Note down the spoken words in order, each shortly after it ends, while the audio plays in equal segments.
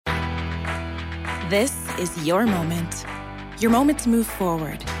This is your moment. Your moment to move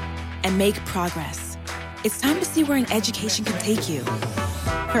forward and make progress. It's time to see where an education can take you.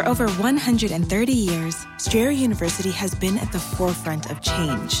 For over 130 years, Strayer University has been at the forefront of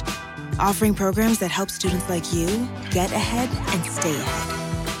change, offering programs that help students like you get ahead and stay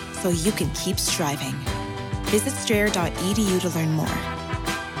ahead, so you can keep striving. Visit strayer.edu to learn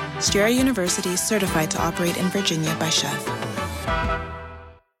more. Strayer University is certified to operate in Virginia by Chev.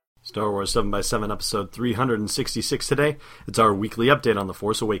 Star Wars 7x7 episode 366 today. It's our weekly update on The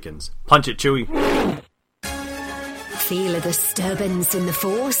Force Awakens. Punch it, Chewie! Feel a disturbance in the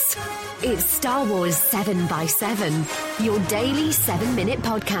Force? It's Star Wars 7x7, your daily 7-minute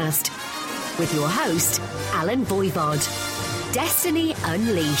podcast. With your host, Alan Voivod. Destiny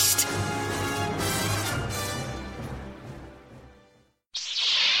Unleashed.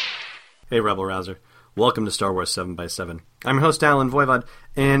 Hey, Rebel Rouser. Welcome to Star Wars 7x7. I'm your host, Alan Voivod,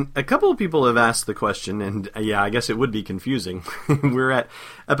 and a couple of people have asked the question, and yeah, I guess it would be confusing. We're at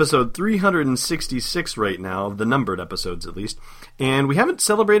episode 366 right now, of the numbered episodes at least, and we haven't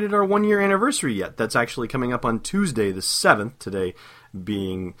celebrated our one-year anniversary yet. That's actually coming up on Tuesday the 7th, today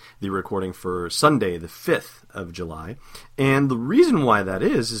being the recording for Sunday the 5th of July. And the reason why that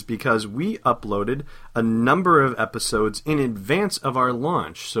is because we uploaded a number of episodes in advance of our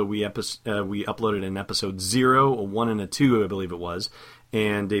launch. So we uploaded an episode 0, a 1, and a 2, I believe it was,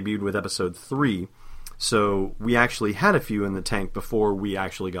 and debuted with episode 3. So we actually had a few in the tank before we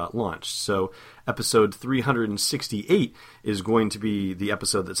actually got launched. So episode 368 is going to be the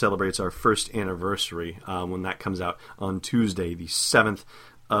episode that celebrates our first anniversary when that comes out on Tuesday, the 7th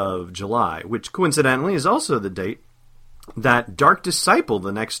of July, which coincidentally is also the date that Dark Disciple,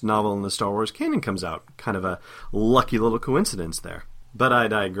 the next novel in the Star Wars canon, comes out. Kind of a lucky little coincidence there. But I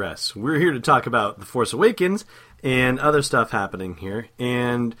digress. We're here to talk about The Force Awakens and other stuff happening here.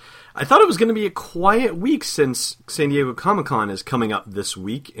 And I thought it was going to be a quiet week since San Diego Comic-Con is coming up this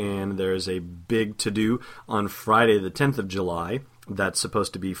week, and there's a big to-do on Friday the 10th of July that's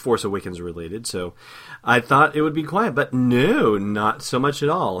supposed to be Force Awakens related. So I thought it would be quiet, but no, not so much at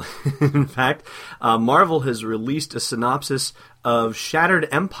all. In fact, Marvel has released a synopsis of Shattered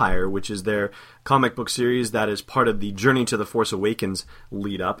Empire, which is their comic book series that is part of the Journey to the Force Awakens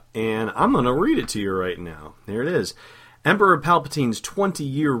lead-up, and I'm going to read it to you right now. Here it is. Emperor Palpatine's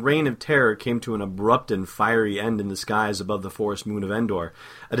 20-year reign of terror came to an abrupt and fiery end in the skies above the forest moon of Endor.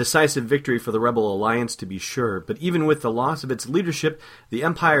 A decisive victory for the Rebel Alliance, to be sure, but even with the loss of its leadership, the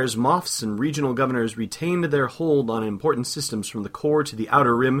Empire's Moffs and regional governors retained their hold on important systems from the core to the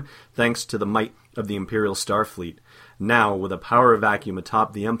outer rim, thanks to the might of the Imperial Starfleet. Now, with a power vacuum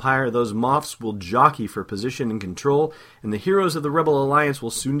atop the Empire, those Moffs will jockey for position and control, and the heroes of the Rebel Alliance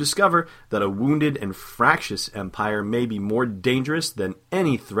will soon discover that a wounded and fractious Empire may be more dangerous than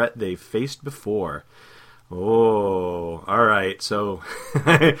any threat they've faced before. Oh, alright, so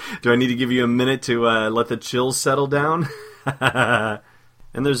do I need to give you a minute to let the chills settle down?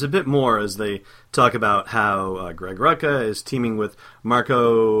 And there's a bit more as they talk about how Greg Rucka is teaming with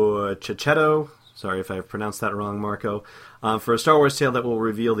Marco Checchetto. Sorry if I've pronounced that wrong, Marco. For a Star Wars tale that will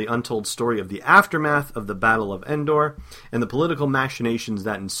reveal the untold story of the aftermath of the Battle of Endor and the political machinations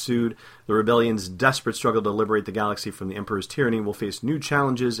that ensued. The rebellion's desperate struggle to liberate the galaxy from the Emperor's tyranny will face new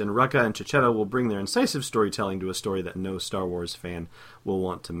challenges, and Rucka and Checchetto will bring their incisive storytelling to a story that no Star Wars fan will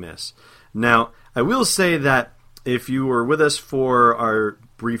want to miss. Now, I will say that if you were with us for our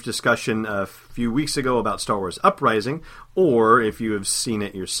brief discussion a few weeks ago about Star Wars Uprising, or if you have seen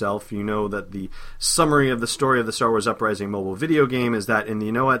it yourself, you know that the summary of the story of the Star Wars Uprising mobile video game is that in the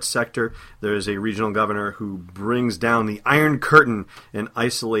Innoat sector, there is a regional governor who brings down the Iron Curtain and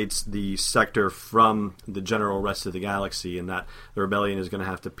isolates the sector from the general rest of the galaxy, and that the rebellion is going to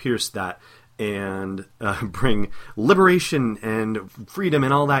have to pierce that and bring liberation and freedom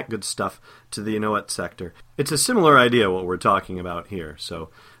and all that good stuff to the Innoat sector. It's a similar idea what we're talking about here. So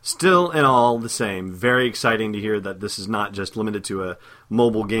still and all the same, very exciting to hear that this is not just limited to a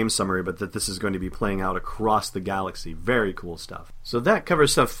mobile game summary, but that this is going to be playing out across the galaxy. Very cool stuff. So that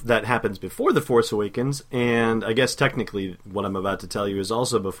covers stuff that happens before The Force Awakens, and I guess technically what I'm about to tell you is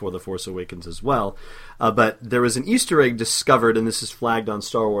also before The Force Awakens as well. But there was an Easter egg discovered, and this is flagged on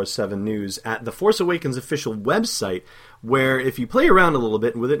Star Wars 7 News, at The Force Awakens official website, where if you play around a little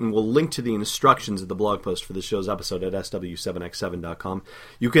bit with it, and we'll link to the instructions of the blog post for the show's episode at sw7x7.com,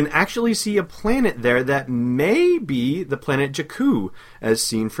 you can actually see a planet there that may be the planet Jakku, as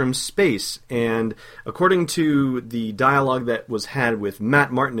seen from space. And according to the dialogue that was had with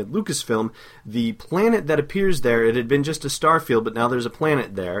Matt Martin at Lucasfilm, the planet that appears there, it had been just a star field, but now there's a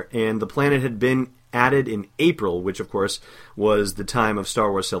planet there, and the planet had been added in April, which of course was the time of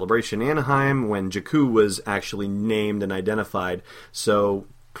Star Wars Celebration Anaheim when Jakku was actually named and identified. So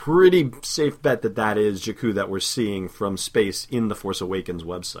pretty safe bet that that is Jakku that we're seeing from space in the Force Awakens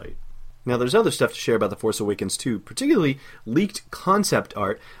website. Now, there's other stuff to share about The Force Awakens too, particularly leaked concept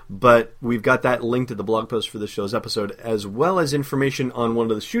art, but we've got that linked to the blog post for this show's episode, as well as information on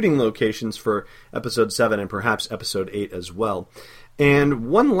one of the shooting locations for Episode 7 and perhaps Episode 8 as well. And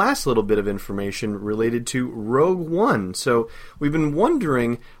one last little bit of information related to Rogue One. So we've been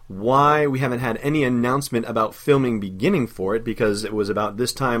wondering why we haven't had any announcement about filming beginning for it, because it was about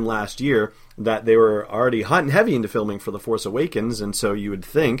this time last year that they were already hot and heavy into filming for The Force Awakens, and so you would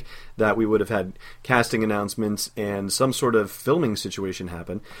think that we would have had casting announcements and some sort of filming situation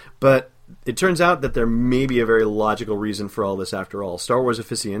happen. But it turns out that there may be a very logical reason for all this after all. Star Wars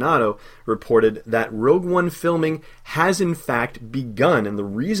Aficionado reported that Rogue One filming has in fact begun, and the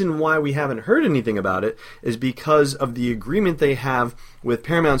reason why we haven't heard anything about it is because of the agreement they have with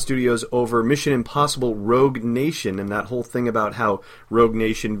Paramount Studios over Mission Impossible Rogue Nation, and that whole thing about how Rogue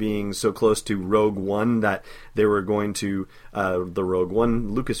Nation being so close to Rogue One that they were going to, the Rogue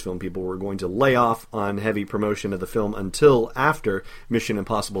One Lucasfilm people were going to lay off on heavy promotion of the film until after Mission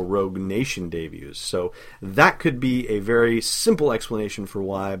Impossible Rogue Nation debuts. So that could be a very simple explanation for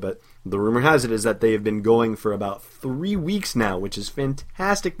why, but the rumor has it is that they have been going for about 3 weeks now, which is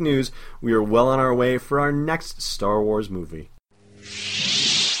fantastic news. We are well on our way for our next Star Wars movie.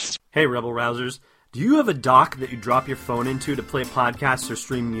 Hey, Rebel Rousers. Do you have a dock that you drop your phone into to play podcasts or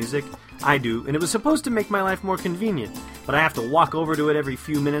stream music? I do, and it was supposed to make my life more convenient, but I have to walk over to it every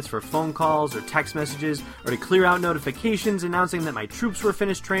few minutes for phone calls or text messages, or to clear out notifications announcing that my troops were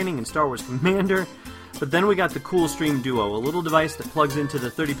finished training in Star Wars Commander. But then we got the Coolstream Duo, a little device that plugs into the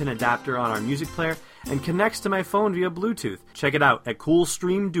 30-pin adapter on our music player and connects to my phone via Bluetooth. Check it out at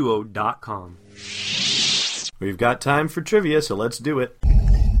CoolstreamDuo.com. We've got time for trivia, so let's do it.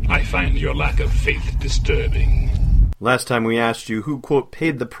 I find your lack of faith disturbing. Last time we asked you who, quote,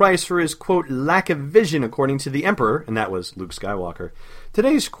 paid the price for his, quote, lack of vision according to the Emperor, and that was Luke Skywalker.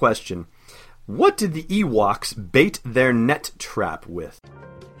 Today's question: what did the Ewoks bait their net trap with?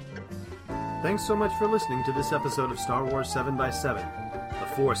 Thanks so much for listening to this episode of Star Wars 7x7. The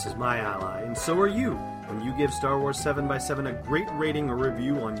Force is my ally, and so are you, when you give Star Wars 7x7 a great rating or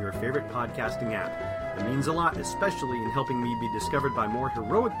review on your favorite podcasting app. It means a lot, especially in helping me be discovered by more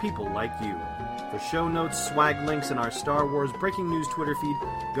heroic people like you. For show notes, swag links, and our Star Wars breaking news Twitter feed,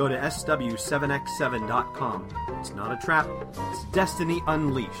 go to sw7x7.com. It's not a trap, it's Destiny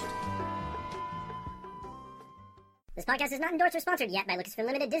Unleashed. This podcast is not endorsed or sponsored yet by Lucasfilm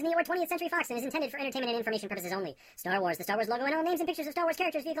Limited, Disney, or 20th Century Fox, and is intended for entertainment and information purposes only. Star Wars, the Star Wars logo, and all names and pictures of Star Wars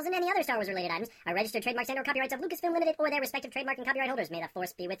characters, vehicles, and any other Star Wars-related items are registered trademarks and/or copyrights of Lucasfilm Limited or their respective trademark and copyright holders. May the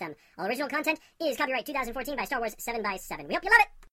Force be with them. All original content is copyright 2014 by Star Wars 7x7. We hope you love it!